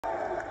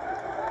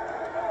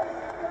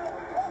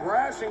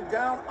crashing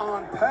down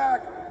on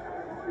Pac.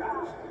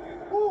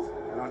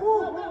 And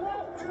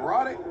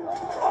Andrade.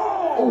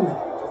 Oh!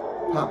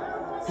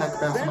 Pac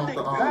bouncing off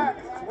the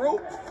Pac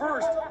throat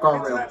first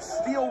into that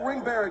steel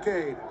ring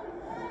barricade.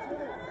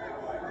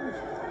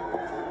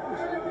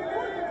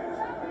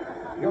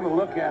 You want to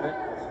look at it.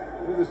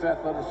 Look at this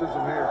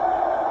athleticism here.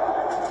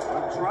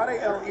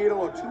 Andrade El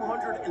Idolo,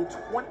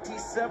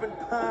 227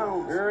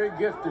 pounds. Very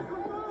gifted.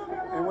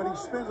 And when he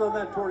spins on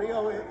that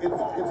tornado,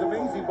 it's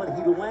amazing, but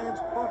he lands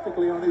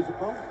perfectly on his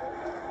opponent.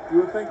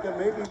 You would think that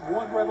maybe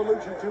one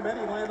revolution too many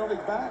land on his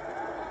back.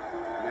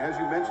 And as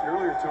you mentioned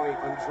earlier, Tony,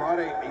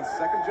 Andrade, a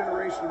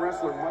second-generation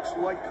wrestler, much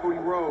like Cody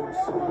Rhodes,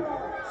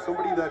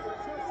 somebody that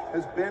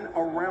has been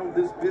around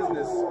this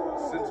business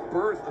since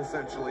birth,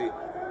 essentially.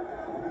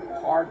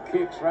 Hard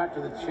kicks right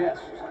to the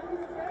chest,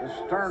 the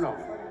sternum.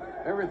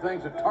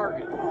 Everything's a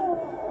target.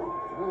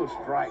 Little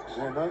strikes.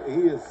 Man,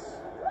 he is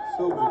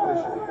so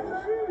proficient at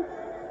those.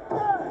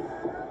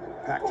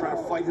 Pac trying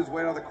to fight his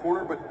way out of the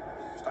corner, but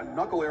just a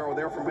knuckle arrow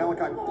there from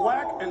Malakai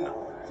Black, and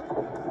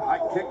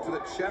high kick to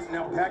the chest.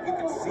 Now Pac, you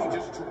can see,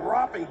 just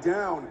dropping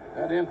down.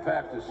 That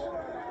impact is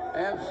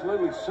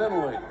absolutely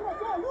scintillating.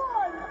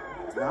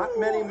 Not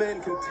many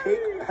men can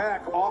take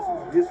Pac off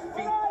of his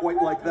feet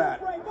quite like that.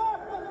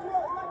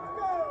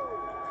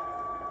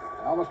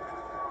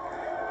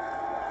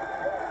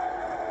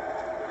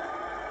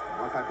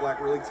 Malakai Black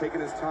really taking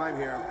his time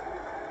here.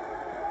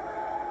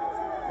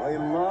 Well, he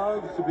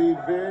loves to be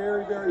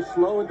very, very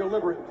slow and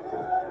deliberate.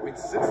 I mean,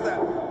 since that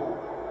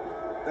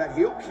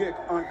heel kick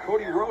on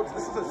Cody Rhodes,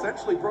 this is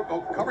essentially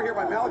cover here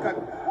by Malakai.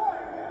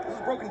 This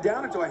is broken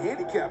down into a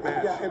handicap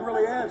match. Yeah, it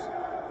really is.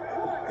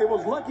 It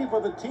was lucky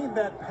for the team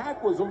that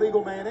Pac was a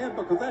legal man in,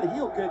 because that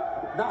heel kick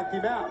knocked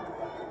him out.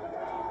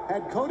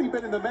 Had Cody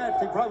been in the match,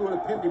 they probably would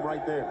have pinned him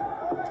right there.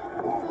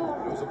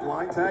 It was a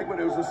blind tag, but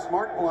it was a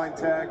smart blind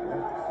tag.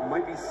 You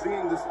might be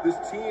seeing this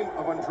team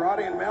of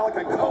Andrade and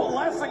Malakai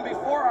coalescing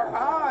before our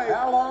eyes.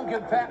 How long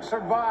can Pac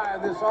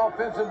survive this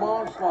offensive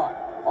onslaught?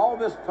 All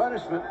this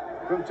punishment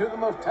from two of the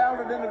most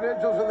talented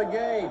individuals in the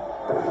game.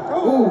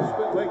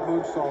 Split leg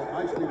moonsault.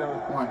 Nicely done.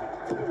 1,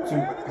 2.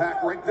 But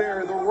Pac right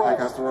there in the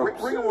ropes. Great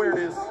ring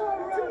awareness.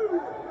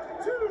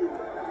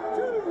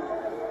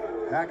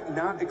 Pac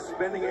not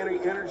expending any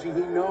energy.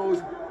 He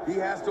knows he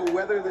has to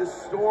weather this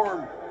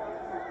storm.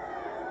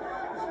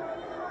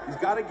 He's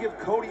got to give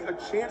Cody a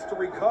chance to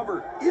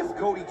recover, if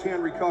Cody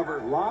can recover.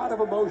 A lot of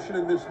emotion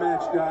in this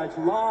match, guys. A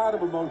lot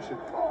of emotion.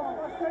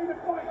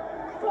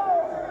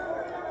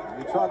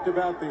 We talked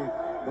about the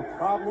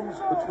problems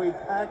between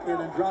Pac and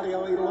Andrade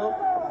El Idolo.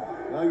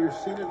 Well, you're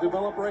seeing it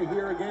develop right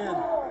here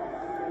again.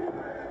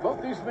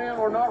 Both these men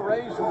were not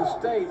raised in the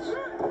States.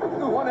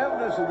 One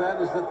evidence of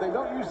that is that they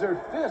don't use their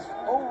fists,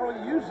 overly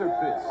use their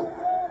fists.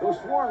 Those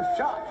swarm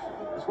shots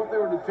is what they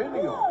were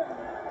depending on.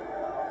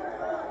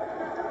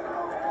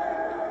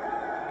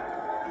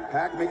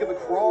 Pac making the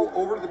crawl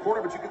over to the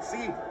corner, but you can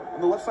see on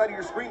the left side of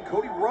your screen,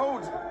 Cody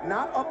Rhodes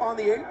not up on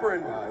the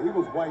apron. He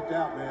was wiped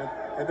out, man.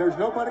 And there's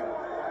nobody.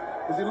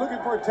 Is he looking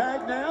for a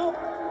tag now?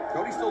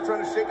 Cody's still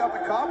trying to shake out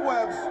the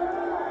cobwebs.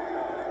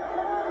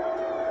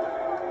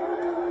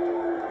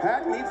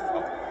 Pac needs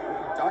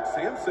Doc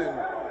Sampson.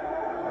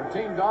 Our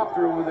team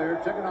doctor over there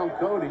checking on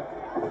Cody.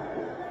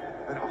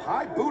 And a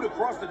high boot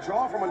across the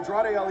jaw from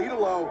Andrade El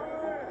Idolo.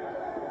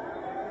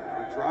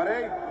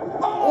 Andrade.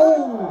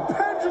 Oh!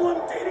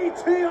 Pendulum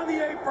DDT on the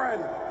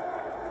apron.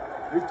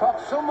 We've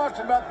talked so much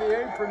about the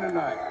apron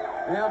tonight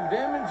and how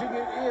damaging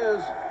it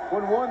is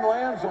when one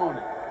lands on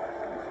it.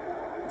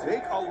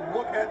 Take a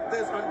look at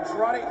this.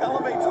 Andrade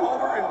elevates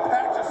over and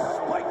Pac just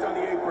spiked on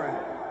the apron.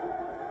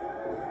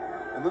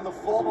 And then the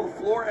fall to the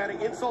floor, adding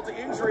insult to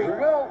injury. Here we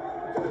go.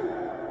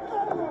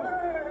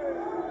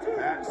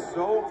 Pac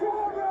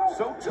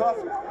so tough,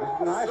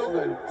 been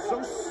isolated.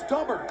 so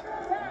stubborn.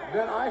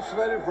 Been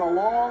isolated for a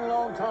long,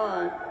 long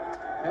time.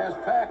 Has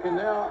Pac, and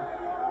now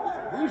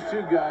these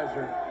two guys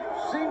are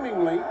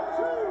seemingly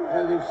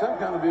having some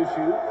kind of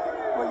issue.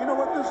 Well, you know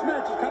what? This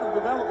match is kind of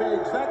developing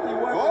exactly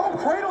what... Oh,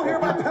 cradle here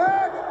by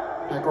Pac!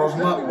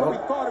 Exactly what we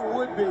thought it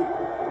would be.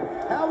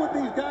 How would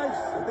these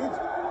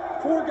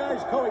four guys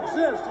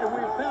coexist? And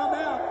we found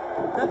out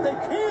that they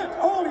can't.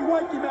 Oh, he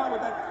wiped him out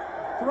with that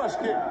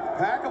thrust kick.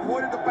 Pac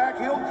avoided the back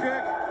heel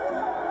kick.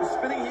 The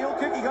spinning heel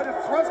kick. He had a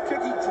thrust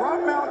kick. He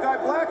dropped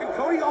Malakai Black, and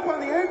Cody up on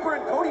the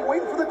apron. Cody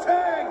waiting for the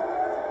tag.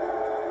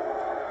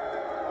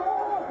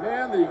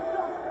 Man, the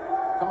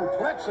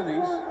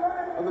complexities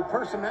of the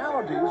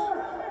personalities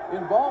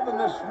involved in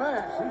this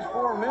match, these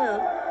four men,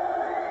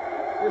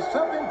 is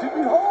something to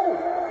behold.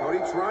 Cody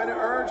trying to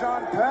urge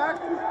on Pac.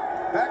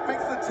 Pac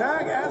makes the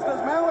tag, as does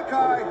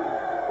Malakai.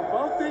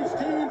 Both these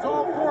teams,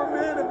 all four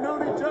men, have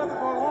known each other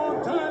for a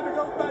long time. It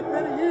goes back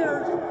many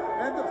years.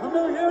 And the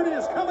familiarity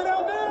is coming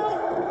out now.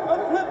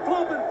 A flip,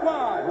 flop, and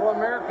fly. Well,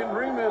 American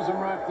dreamism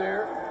right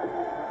there.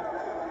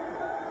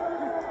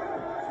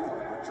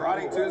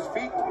 Andrade to his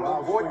feet.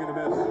 Avoiding a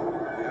miss.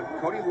 Yeah,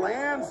 Cody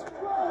lands.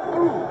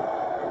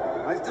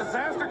 Nice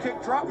disaster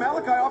kick. Drop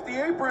Malakai off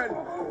the apron.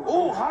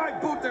 Oh, high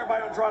boot there by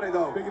Andrade,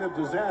 though. Speaking of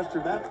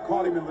disaster, that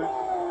caught him in the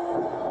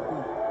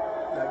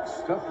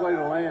Yikes. Tough way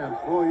to land.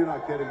 Oh, you're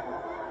not kidding.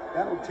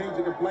 That'll change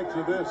the complexion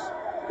of this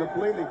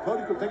completely.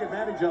 Cody could take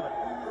advantage of it.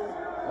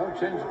 That'll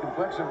change the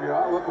complexion of your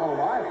outlook on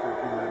life for a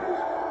few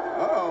minutes.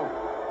 Uh-oh.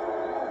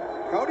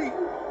 Cody.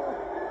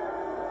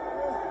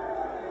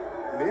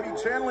 Maybe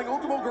channeling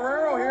Ultimo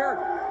Guerrero here.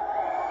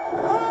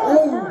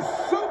 Oh, first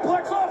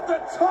suplex off the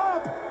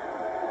top.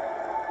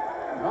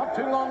 Not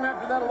too long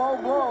after that low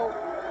blow.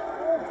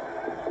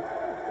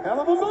 Hell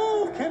of a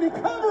move. Can he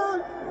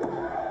cover?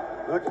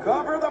 The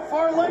cover, the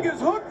far leg is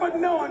hooked, but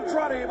no,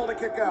 Andrade able to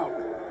kick out.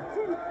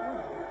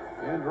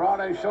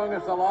 Andrade showing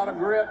us a lot of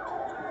grit.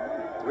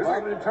 A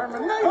lot of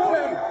determination.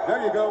 Cody.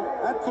 There you go.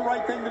 That's the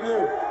right thing to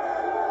do.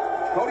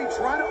 Cody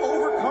trying to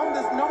overcome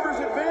this numbers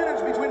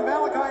advantage between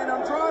Malakai and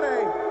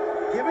Andrade,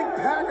 giving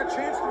Pac a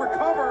chance to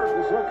recover.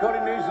 This is what Cody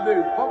needs to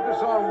do.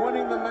 Focus on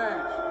winning the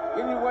match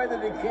any way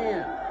that he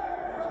can.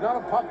 It's not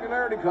a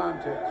popularity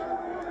contest.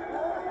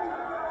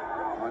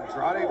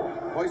 Andrade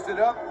hoisted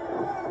up,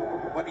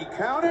 but he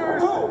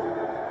counters. Oh.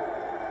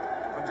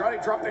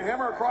 Andrade dropped a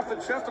hammer across the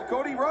chest of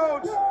Cody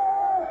Rhodes.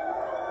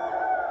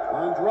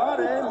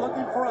 Andrade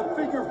looking for a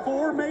figure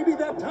four maybe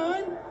that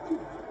time.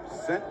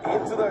 Sent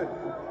into the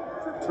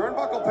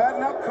turnbuckle pad.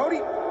 Now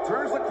Cody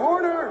turns the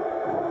corner.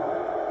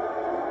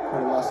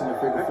 Cody lost in the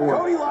figure And four.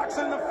 Cody locks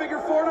in the figure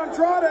four on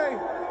Andrade.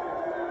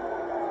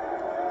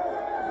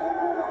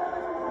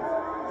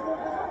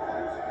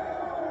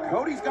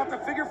 Cody's got the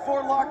figure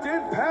four locked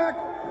in. Pac.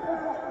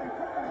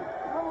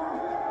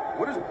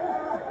 What is...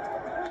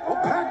 Oh,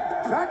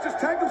 Pac just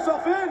tagged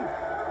himself in.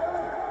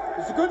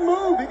 It's a good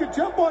move. He could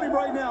jump on him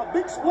right now.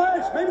 Big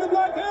splash. Maybe the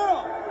Black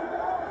Arrow.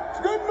 It's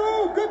a good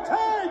move. Good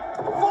tag.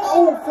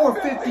 Oh,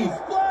 450.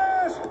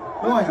 Splash.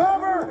 One,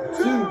 Cover.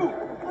 Two.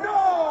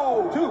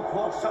 No. Too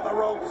close to the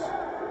ropes.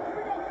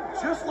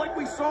 Just like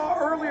we saw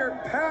earlier,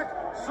 Pac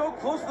so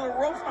close to the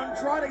ropes.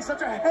 Andrade,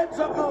 such a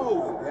heads-up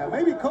move. Yeah,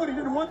 maybe Cody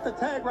didn't want the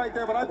tag right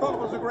there, but I thought it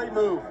was a great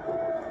move.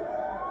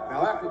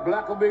 Now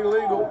black will be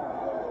legal,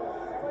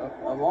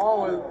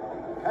 along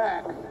with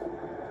Pac.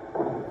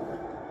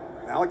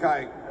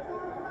 Malakai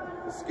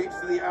escapes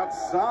to the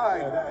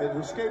outside. His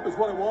escape is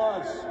what it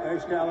was,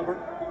 Excalibur.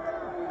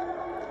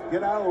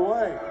 Get out of the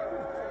way.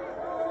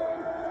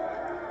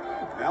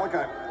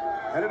 Malakai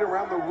headed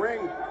around the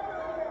ring.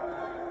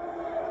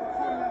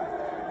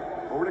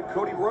 Over to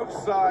Cody Rhodes'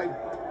 side.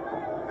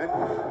 And,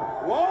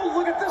 whoa,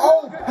 look at this.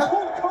 Oh,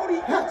 Pull Cody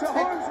into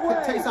harm's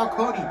way. takes out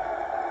Cody.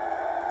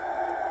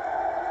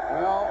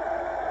 Well,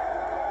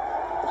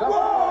 some people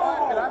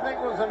like it. I think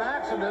it was an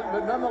accident,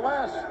 but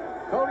nonetheless,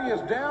 Cody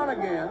is down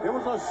again. It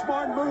was a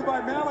smart move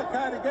by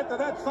Malakai to get to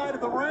that side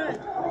of the ring.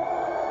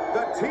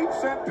 The team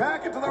sent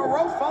Pac into the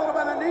ropes, followed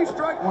by the knee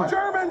strike. One,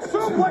 German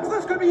suplex.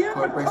 This could be it,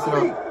 but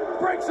Cody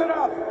breaks it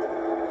up.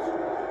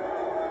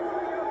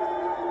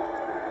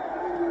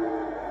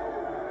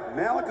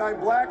 Malakai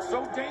Black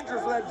so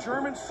dangerous with that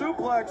German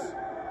suplex.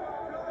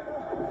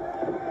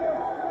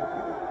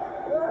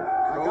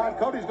 My God,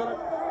 Cody's gonna.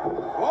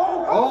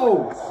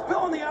 Oh! Spill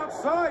on the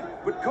outside,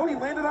 but Cody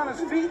landed on his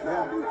feet.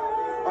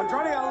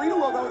 Andrade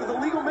Alidolo, though, is a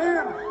legal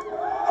man.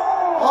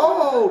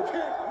 Oh!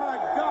 Kick, my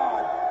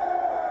God.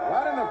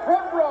 Right in the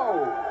front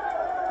row.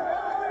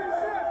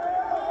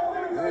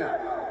 Man.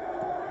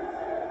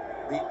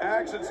 The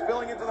action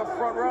spilling into the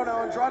front row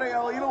now. Andrade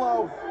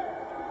Alidolo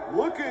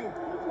looking.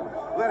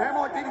 That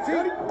hammerlock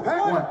DDT.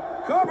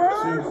 Pac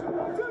covers.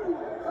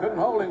 Couldn't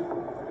hold him.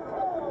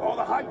 Oh,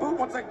 the high boot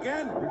once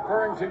again.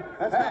 Referring to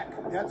Pac.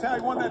 That's how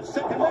he won that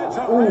second match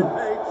on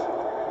Rampage.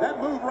 That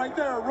move right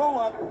there, a roll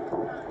up.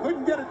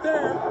 Couldn't get it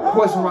there.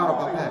 Poison Rana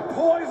by Pac.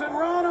 Poison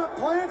Rana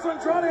plants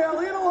Andrade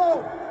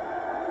Alidolo.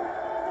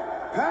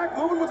 Pac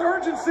moving with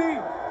urgency.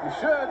 He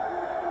should.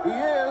 He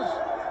is.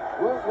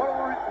 Will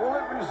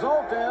it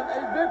result in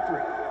a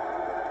victory?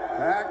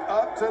 Pac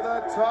up to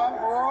the top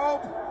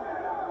rope.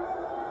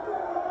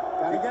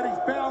 Gotta get his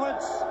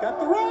balance. Got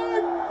the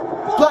ride.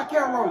 Black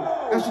Arrow.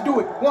 That should do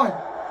it. 1,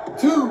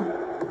 2,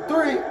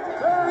 3.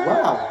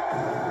 Wow.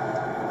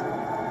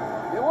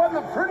 It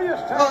wasn't the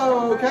prettiest tag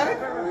Oh, okay.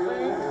 I've ever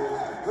seen,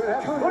 but it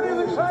had plenty of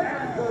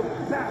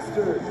excitement.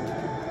 Bastard.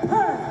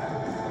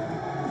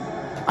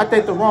 I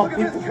think the wrong Look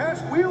at people. this Cash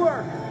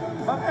Wheeler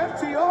of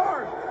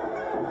FTR.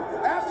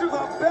 After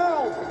the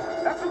bell,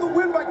 after the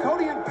win by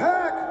Cody and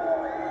Pac.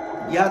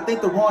 Yeah, I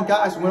think the wrong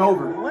guys went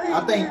over.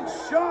 I think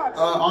shots.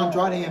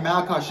 Andrade and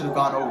Malakai should have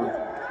gone over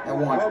and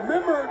won. Well,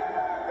 remember,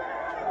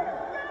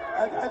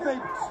 I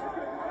think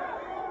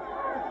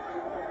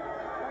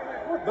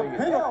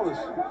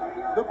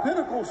the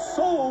Pinnacle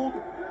sold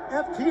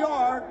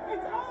FTR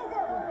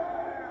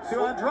to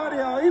Andrade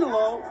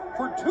Alidolo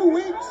for 2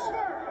 weeks.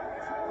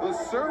 The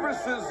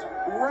services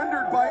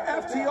rendered by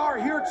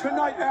FTR here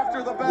tonight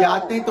after the bell. Yeah, I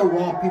think the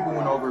wrong people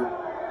went over.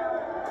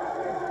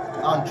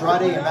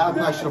 Andrade and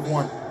Malakai should have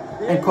won.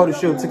 And Cody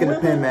should have taken the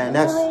pin, man.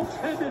 That's... World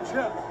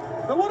Championship.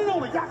 The one and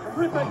only Dr.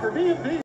 Britt Baker, D&D.